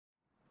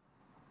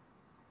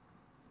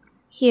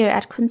Here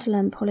at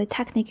Kwantlen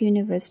Polytechnic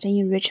University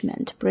in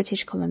Richmond,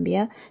 British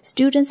Columbia,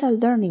 students are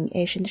learning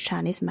ancient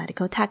Chinese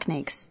medical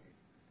techniques.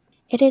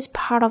 It is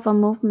part of a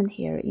movement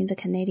here in the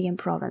Canadian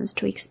province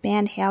to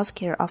expand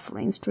healthcare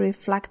offerings to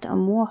reflect a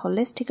more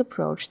holistic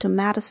approach to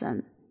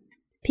medicine.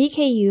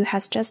 PKU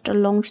has just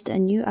launched a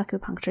new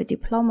acupuncture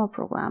diploma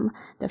program,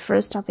 the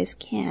first of its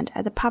kind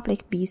at the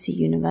public BC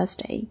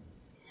University.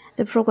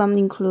 The program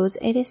includes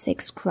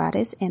 86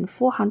 credits and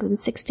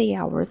 460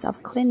 hours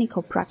of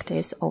clinical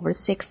practice over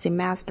 6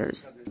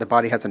 semesters. The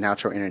body has a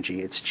natural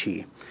energy, it's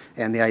qi.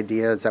 And the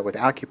idea is that with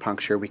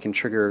acupuncture, we can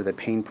trigger the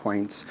pain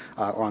points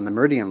on the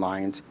meridian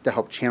lines to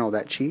help channel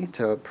that qi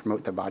to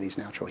promote the body's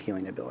natural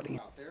healing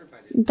ability.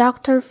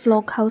 Dr.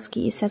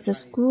 Flokowski says the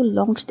school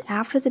launched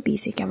after the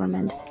BC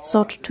government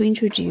sought to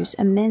introduce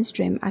a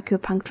mainstream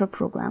acupuncture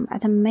program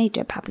at a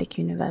major public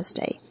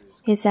university.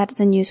 He said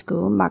the new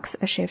school marks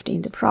a shift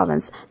in the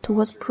province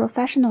towards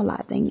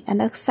professionalizing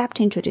and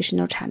accepting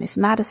traditional Chinese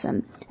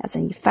medicine as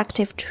an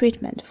effective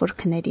treatment for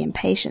Canadian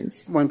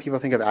patients. When people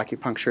think of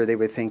acupuncture, they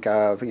would think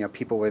of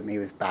people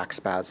with back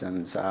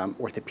spasms,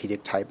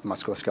 orthopedic type,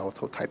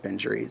 musculoskeletal type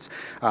injuries.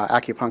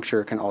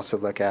 Acupuncture can also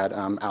look at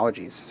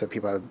allergies. So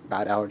people have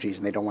bad allergies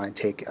and they don't want to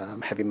take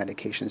heavy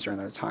medications during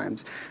their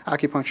times.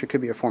 Acupuncture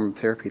could be a form of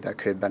therapy that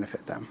could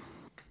benefit them.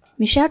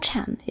 Michelle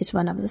Chan is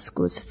one of the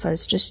school's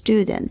first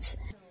students.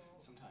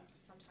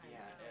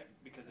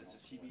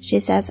 She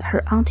says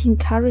her aunt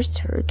encouraged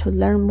her to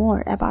learn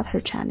more about her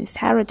Chinese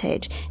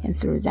heritage, and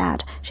through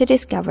that, she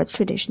discovered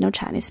traditional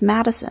Chinese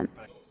medicine.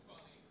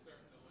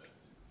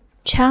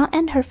 Chang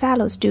and her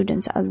fellow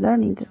students are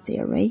learning the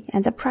theory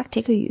and the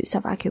practical use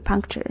of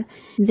acupuncture.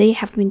 They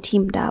have been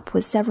teamed up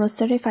with several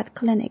certified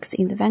clinics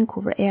in the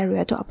Vancouver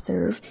area to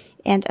observe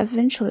and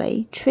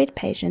eventually treat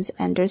patients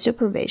under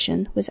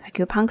supervision with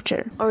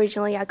acupuncture.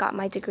 Originally, I got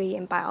my degree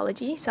in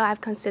biology, so I've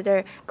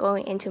considered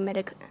going into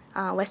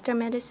Western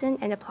medicine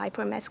and apply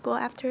for med school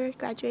after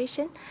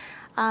graduation.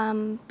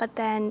 But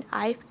then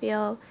I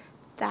feel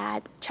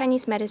that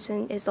Chinese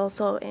medicine is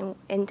also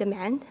in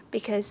demand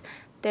because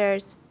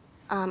there's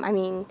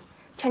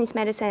Chinese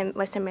medicine and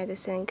Western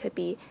medicine could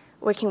be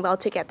working well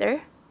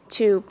together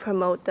to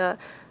promote the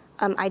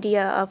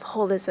idea of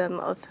holism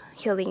of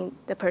healing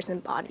the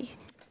person's body.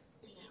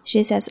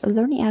 She says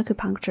learning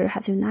acupuncture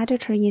has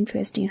united her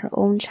interest in her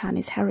own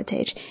Chinese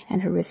heritage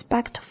and her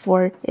respect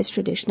for its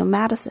traditional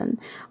medicine,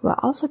 while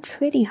also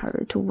training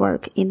her to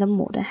work in the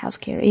modern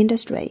healthcare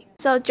industry.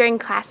 So during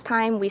class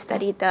time, we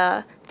studied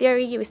the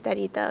theory, we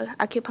studied the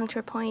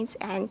acupuncture points,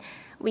 and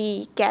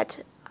we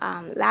get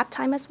lab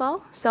time as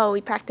well. So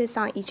we practice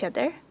on each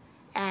other,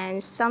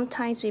 and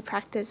sometimes we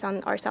practice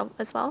on ourselves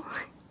as well.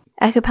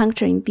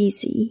 Acupuncture in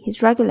BC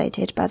is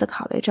regulated by the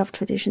College of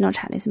Traditional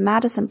Chinese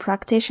Medicine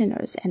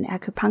Practitioners and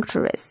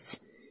Acupuncturists.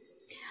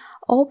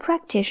 All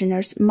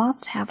practitioners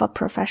must have a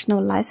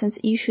professional license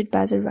issued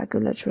by the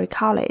regulatory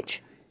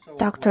college.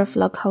 Dr.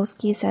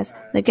 Flokowski says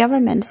the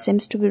government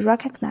seems to be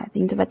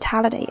recognizing the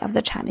vitality of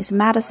the Chinese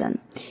medicine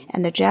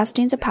and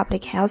adjusting the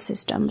public health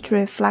system to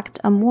reflect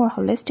a more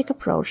holistic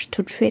approach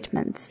to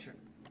treatments.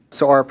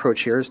 So our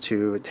approach here is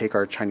to take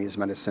our Chinese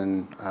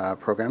medicine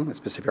program,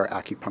 specifically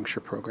our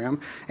acupuncture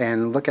program,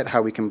 and look at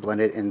how we can blend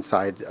it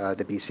inside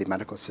the BC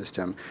medical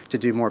system to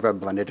do more of a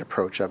blended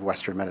approach of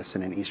Western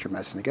medicine and Eastern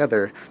medicine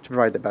together to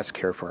provide the best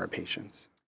care for our patients.